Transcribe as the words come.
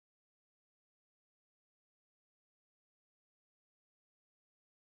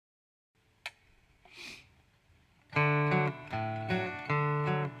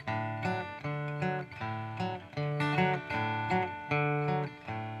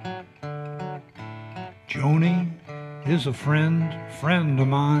Joni is a friend of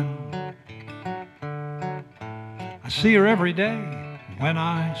mine. I see her every day when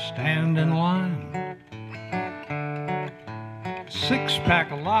I stand in line.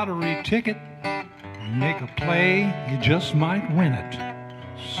 Six-pack a lottery ticket, make a play, you just might win it.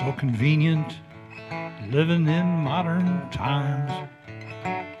 So convenient, living in modern times.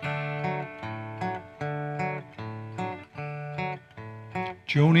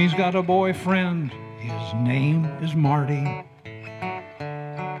 Joni's got a boyfriend, his name is Marty.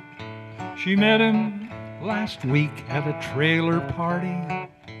 She met him last week at a trailer party.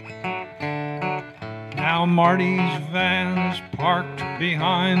 Now Marty's van is parked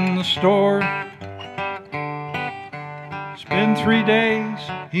behind the store. It's been 3 days,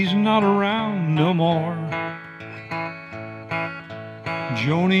 he's not around no more.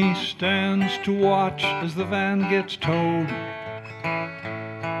 Joni stands to watch as the van gets towed,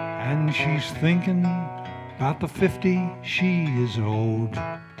 and she's thinking about the 50 she is owed.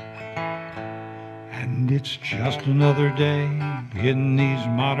 And it's just another day in these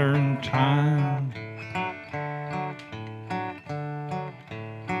modern times.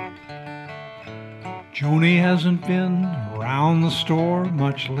 Joni hasn't been around the store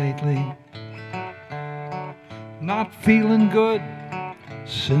much lately. Not feeling good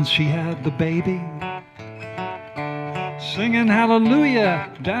since she had the baby. Singing hallelujah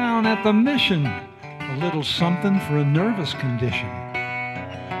down at the mission, a little something for a nervous condition.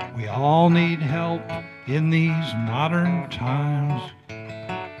 We all need help in these modern times.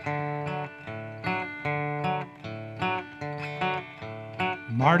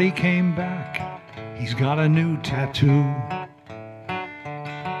 Marty came back, he's got a new tattoo.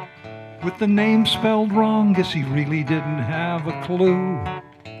 With the name spelled wrong, guess he really didn't have a clue.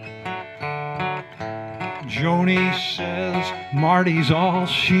 Joni says Marty's all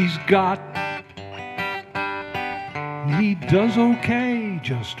she's got. He does okay,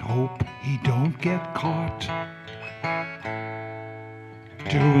 just hope he don't get caught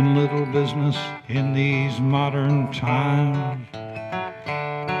doing little business in these modern times.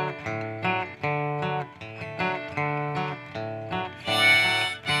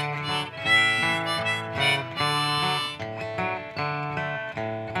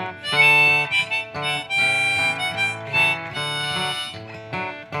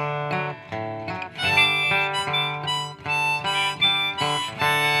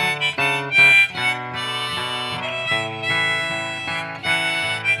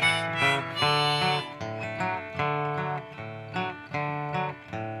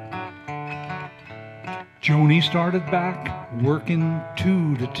 Joni started back working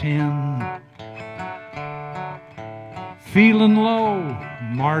 2 to 10. Feeling low,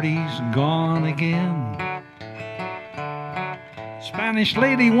 Marty's gone again. Spanish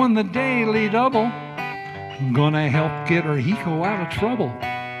lady won the daily double. Gonna help get her Hico out of trouble.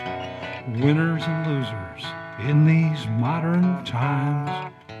 Winners and losers in these modern times.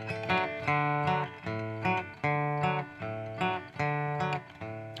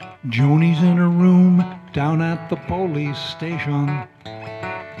 Joni's in her room down at the police station.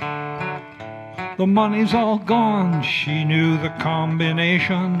 The money's all gone, she knew the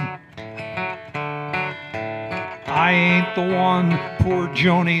combination. I ain't the one, poor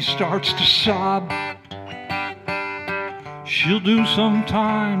Joni starts to sob. She'll do some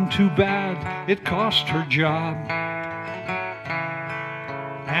time, too bad, it cost her job.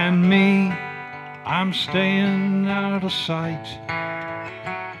 And me, I'm staying out of sight.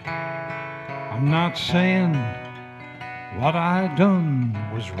 I'm not saying what I done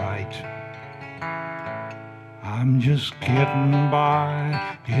was right. I'm just getting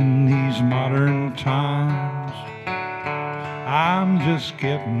by in these modern times. I'm just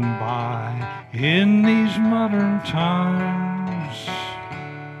getting by in these modern times.